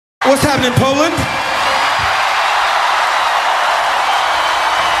What's happening, Poland?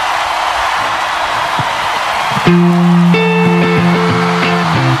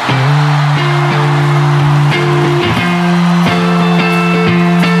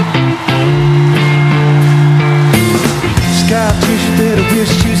 Sky tissue that I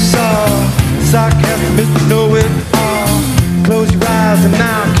wish you saw. Sarcasm is to know it all. Close your eyes and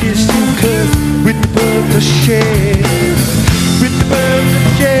I'll kiss you, 'cause with the birds I shed, with the birds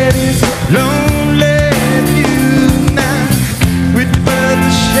I shed, it's lonely you now. With the birds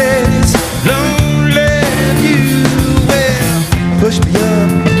I shed, it's lonely you. Well, push me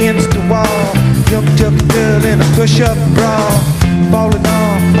up against the wall, young junkie girl in a push-up bra, falling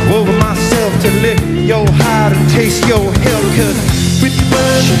all over myself to lick your heart and taste your hell, 'cause with the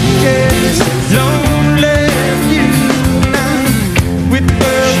birds I shed, it's lonely you now. With the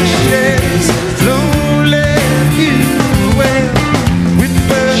birds I shed, it's lonely you. Well, with the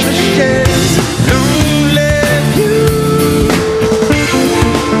birds I shed, it's lonely you.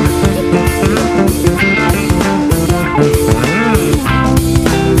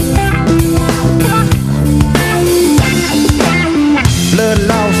 Blood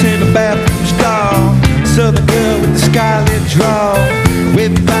loss in the bathroom stall, southern girl with the scarlet draw,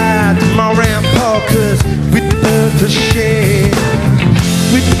 wave by to Moran Paul, 'cause with the birds I shed,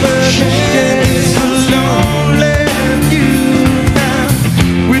 with the birds I shed, it's lonely you now.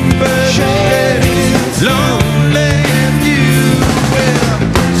 With the birds I shed, it's lonely you. Well,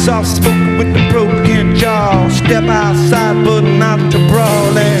 soft spoken with the broken jaw, step outside but not to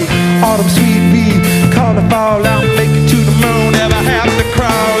brawl, and autumn sweet bee, call the fall out, make it to the moon, never have to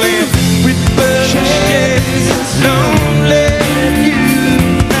crawl in. With the birds I shed, it's lonely you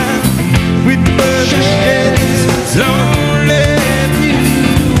now. With the birds I shed, it's lonely you.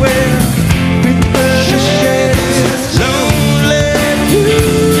 Well, with the birds I shed, it's lonely you.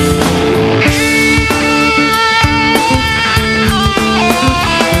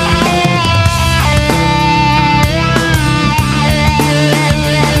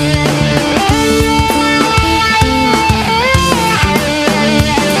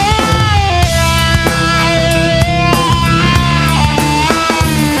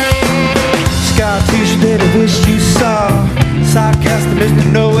 That I wish you saw. Sarcasm is to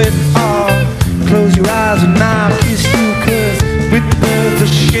know it all. Close your eyes and I'll kiss you, 'cause with the birds I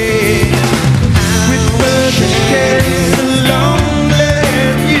shed.